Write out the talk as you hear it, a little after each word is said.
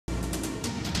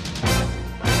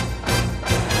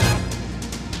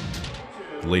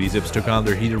The Lady Zips took on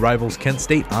their heated rivals Kent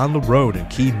State on the road in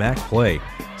key MAC play.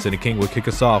 Cinna King would kick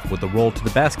us off with a roll to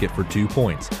the basket for 2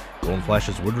 points. Golden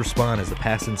Flashes would respond as the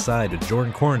pass inside to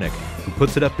Jordan Kornick, who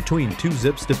puts it up between two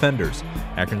Zips defenders.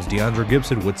 Akron's DeAndre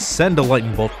Gibson would send a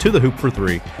lightning bolt to the hoop for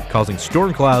 3, causing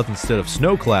storm clouds instead of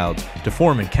snow clouds to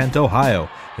form in Kent, Ohio,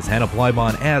 as Hannah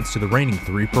Plybon adds to the reigning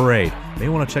 3 parade. May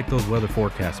want to check those weather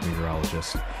forecast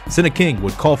meteorologists. Cinna King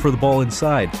would call for the ball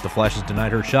inside. The Flashes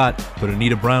denied her shot, but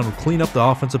Anita Brown would clean up the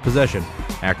offensive possession.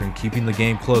 Akron keeping the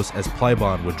game close as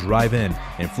Plybon would drive in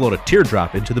and float a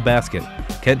teardrop into the basket.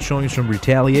 Kent showing some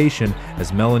retaliation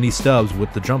as Melanie Stubbs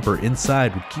with the jumper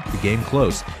inside would keep the game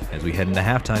close as we head into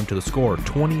halftime to the score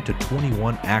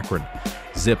 20-21 Akron.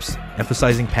 Zips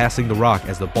emphasizing passing the rock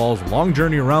as the ball's long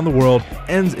journey around the world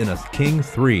ends in a King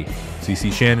 3.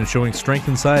 CeCe Shannon showing strength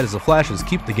inside as the Flashes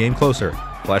keep the game closer.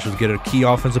 Flashes get a key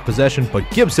offensive possession, but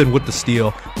Gibson with the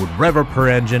steal would rev up her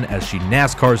engine as she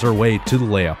NASCARs her way to the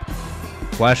layup.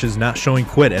 Flashes not showing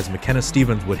quit as McKenna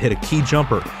Stevens would hit a key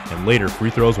jumper, and later free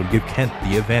throws would give Kent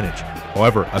the advantage.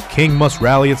 However, a King must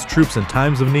rally its troops in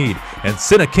times of need, and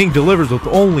Cinna King delivers with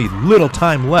only little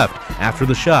time left after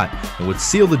the shot, and would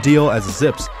seal the deal as the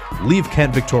Zips leave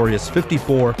Kent victorious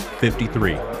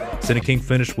 54-53. Cinna King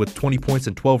finished with 20 points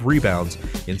and 12 rebounds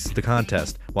in the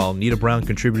contest, while Anita Brown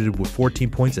contributed with 14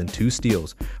 points and 2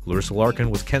 steals. Larissa Larkin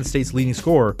was Kent State's leading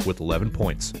scorer with 11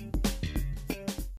 points.